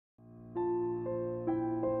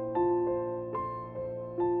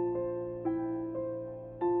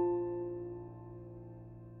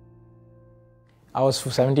I was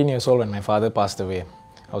 17 years old when my father passed away.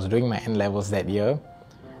 I was doing my N levels that year.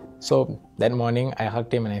 So that morning, I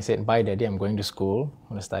hugged him and I said, "Bye, Daddy, I'm going to school. I'm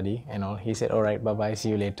going to study and all." He said, "All right, bye-bye, see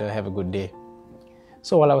you later, have a good day."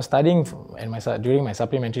 So while I was studying during my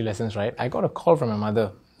supplementary lessons, right, I got a call from my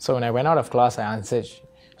mother. So when I went out of class, I answered.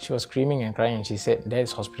 She was screaming and crying and she said,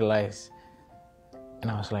 "Dad's hospitalized."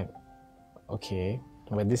 And I was like, okay,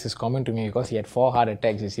 but this is common to me because he had 4 heart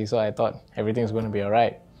attacks, you see, so I thought everything was going to be all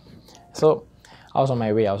right. So I was on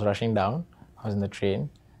my way, I was rushing down, I was in the train,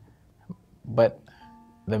 but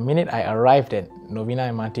the minute I arrived at Novena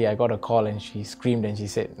MRT, I got a call and she screamed and she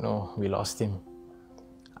said, "No, we lost him."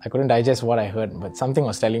 I couldn't digest what I heard, but something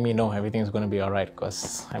was telling me, no, everything is going to be all right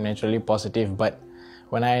because I'm naturally positive. But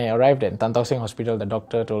when I arrived at Tan Tock Seng Hospital, the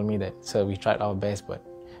doctor told me that, "Sir, we tried our best, but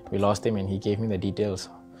we lost him," and he gave me the details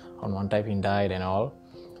on one time he died and all.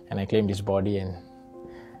 And I claimed his body and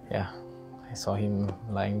yeah, I saw him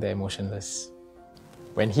lying there motionless.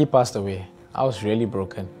 When he passed away, I was really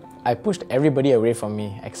broken. I pushed everybody away from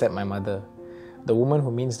me except my mother, the woman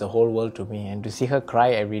who means the whole world to me, and to see her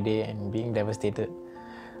cry every day and being devastated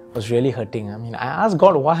was really hurting. I mean, I asked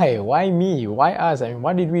God, why? Why me? Why us? I mean,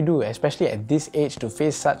 what did we do? Especially at this age to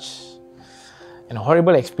face such an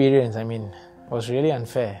horrible experience. I mean, it was really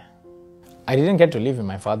unfair. I didn't get to live with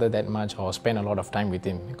my father that much or spend a lot of time with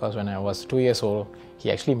him because when I was 2 years old,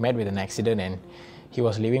 he actually met with an accident and he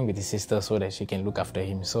was living with his sister so that she can look after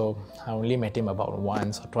him. So I only met him about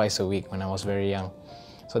once or twice a week when I was very young.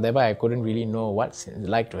 So thereby I couldn't really know what's it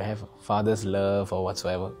like to have a father's love or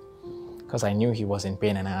whatsoever, because I knew he was in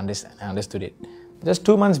pain and I understood it. Just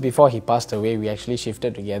 2 months before he passed away, we actually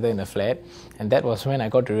shifted together in a flat, and that was when I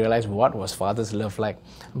got to realize what was father's love like,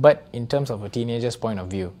 but in terms of a teenager's point of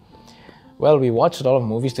view. Well, we watched a lot of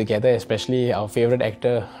movies together, especially our favorite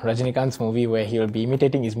actor Rajinikanth's movie where he will be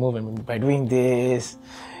imitating his movement by doing this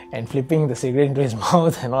and flipping the cigarette into his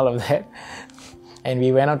mouth and all of that. And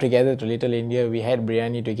we went out together to Little India, we had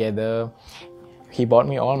biryani together, he bought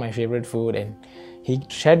me all my favorite food and he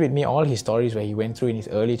shared with me all his stories where he went through in his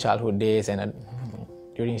early childhood days and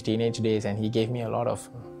during his teenage days, and he gave me a lot of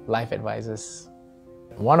life advices.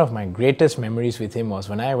 One of my greatest memories with him was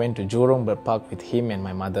when I went to Jurong Bird Park with him and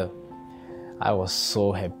my mother. I was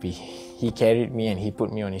so happy. He carried me and he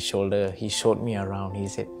put me on his shoulder. He showed me around. He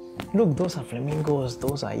said, "Look, those are flamingos,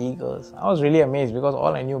 those are eagles." I was really amazed because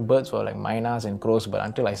all I knew birds were like mynas and crows, but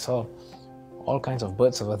until I saw all kinds of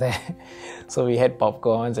birds over there. So we had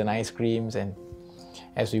popcorns and ice creams, and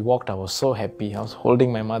as we walked, I was so happy. I was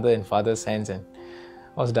holding my mother and father's hands and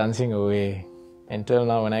I was dancing away. Until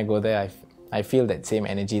now, when I go there, I feel that same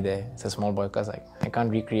energy there. It's a small boy because I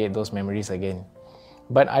can't recreate those memories again.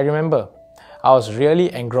 But I remember, I was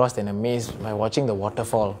really engrossed and amazed by watching the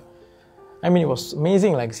waterfall. I mean, it was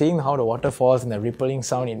amazing, like seeing how the water falls and the rippling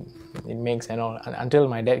sound it makes and all. Until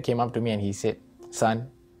my dad came up to me and he said,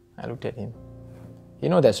 "Son," I looked at him, "You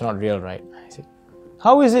know that's not real, right?" I said,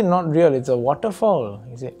 "How is it not real? It's a waterfall."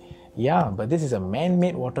 He said, "Yeah, but this is a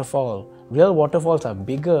man-made waterfall. Real waterfalls are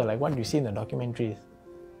bigger, like what you see in the documentaries."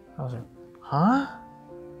 I was like, huh?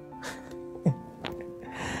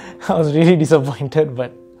 I was really disappointed,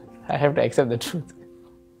 but I have to accept the truth.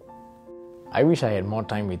 I wish I had more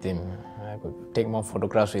time with him. I could take more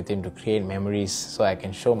photographs with him to create memories so I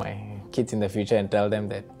can show my kids in the future and tell them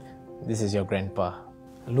that this is your grandpa.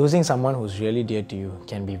 Losing someone who's really dear to you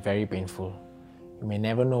can be very painful. You may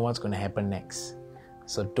never know what's going to happen next.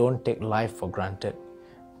 So don't take life for granted.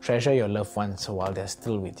 Treasure your loved ones while they're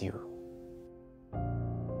still with you.